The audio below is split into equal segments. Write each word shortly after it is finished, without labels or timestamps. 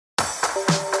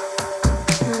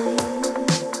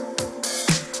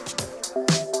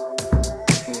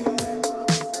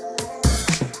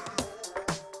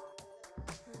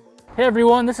Hey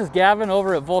everyone, this is Gavin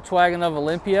over at Volkswagen of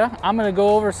Olympia. I'm going to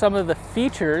go over some of the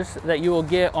features that you will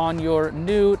get on your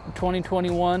new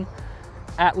 2021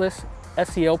 Atlas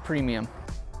SEL Premium.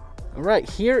 All right,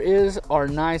 here is our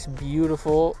nice,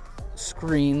 beautiful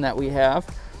screen that we have.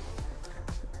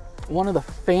 One of the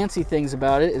fancy things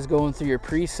about it is going through your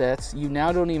presets. You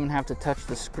now don't even have to touch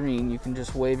the screen. You can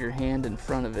just wave your hand in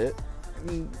front of it.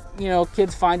 You know,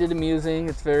 kids find it amusing.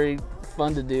 It's very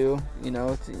fun to do. You know,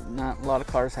 it's not a lot of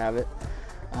cars have it.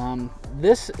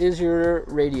 This is your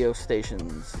radio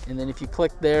stations, and then if you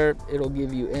click there, it'll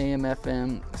give you AM,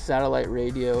 FM, satellite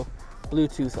radio,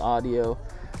 Bluetooth audio.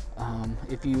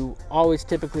 If you always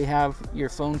typically have your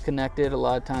phone connected, a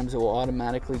lot of times it will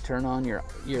automatically turn on your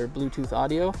Bluetooth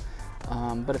audio.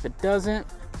 But if it doesn't,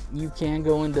 you can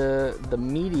go into the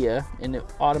media and it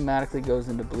automatically goes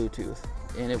into Bluetooth,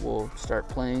 and it will start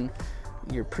playing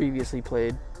your previously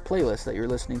played playlist that you're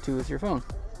listening to with your phone.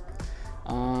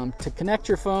 To connect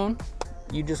your phone,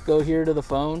 you just go here to the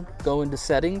phone, go into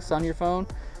settings on your phone,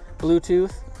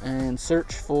 Bluetooth, and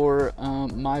search for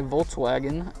my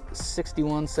Volkswagen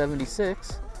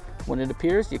 6176. When it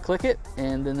appears, you click it,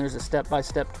 and then there's a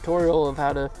step-by-step tutorial of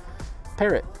how to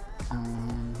pair it.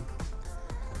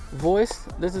 Voice,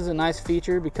 this is a nice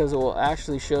feature because it will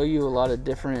actually show you a lot of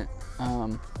different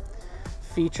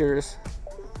features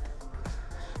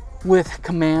with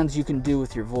commands you can do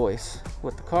with your voice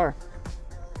with the car.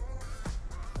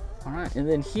 All right, and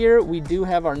then here we do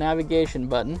have our navigation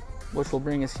button, which will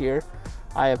bring us here.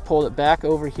 I have pulled it back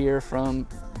over here from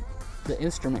the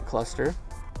instrument cluster.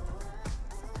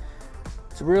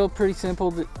 It's pretty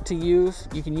simple to use.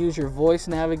 You can use your voice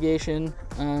navigation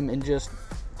and just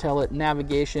tell it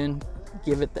navigation,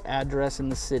 give it the address in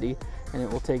the city, and it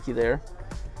will take you there.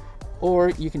 Or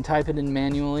you can type it in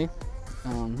manually.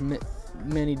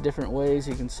 Many different ways.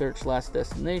 You can search last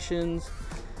destinations,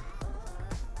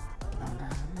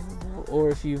 or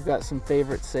if you've got some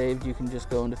favorites saved, you can just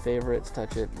go into favorites,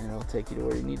 touch it, and it'll take you to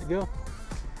where you need to go.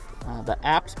 The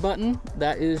apps button,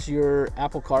 that is your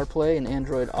Apple CarPlay and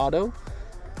Android Auto.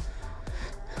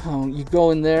 You go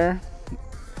in there.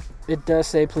 It does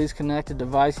say please connect a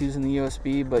device using the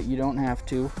USB, but you don't have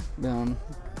to.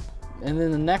 And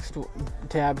then the next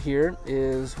tab here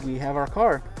is we have our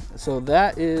car. So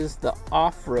that is the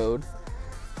off-road.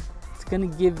 It's going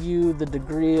to give you the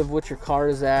degree of what your car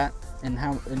is at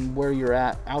and where you're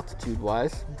at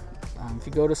altitude-wise. If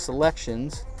you go to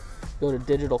selections, go to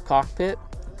digital cockpit.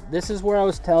 This is where I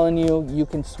was telling you you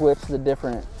can switch the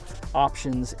different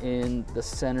options in the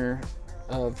center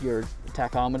of your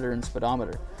tachometer and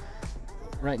speedometer.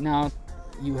 Right now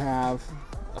you have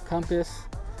a compass,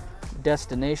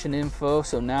 destination info,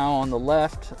 so now on the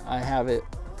left I have it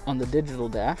on the digital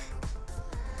dash.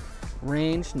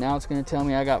 Range, now it's going to tell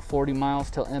me I got 40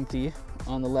 miles till empty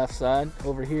on the left side.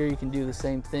 Over here you can do the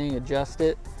same thing, adjust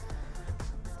it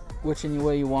which any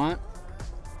way you want,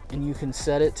 and you can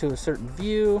set it to a certain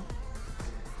view,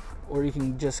 or you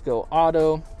can just go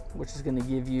auto, which is going to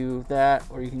give you that,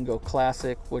 or you can go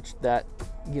classic, which that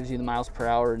gives you the miles per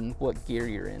hour and what gear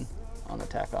you're in on the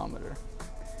tachometer.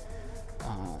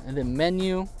 And then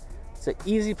menu, it's an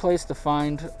easy place to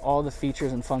find all the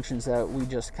features and functions that we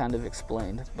just kind of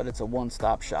explained, but it's a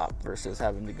one-stop shop versus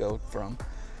having to go from,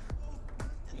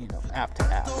 you know, app to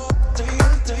app.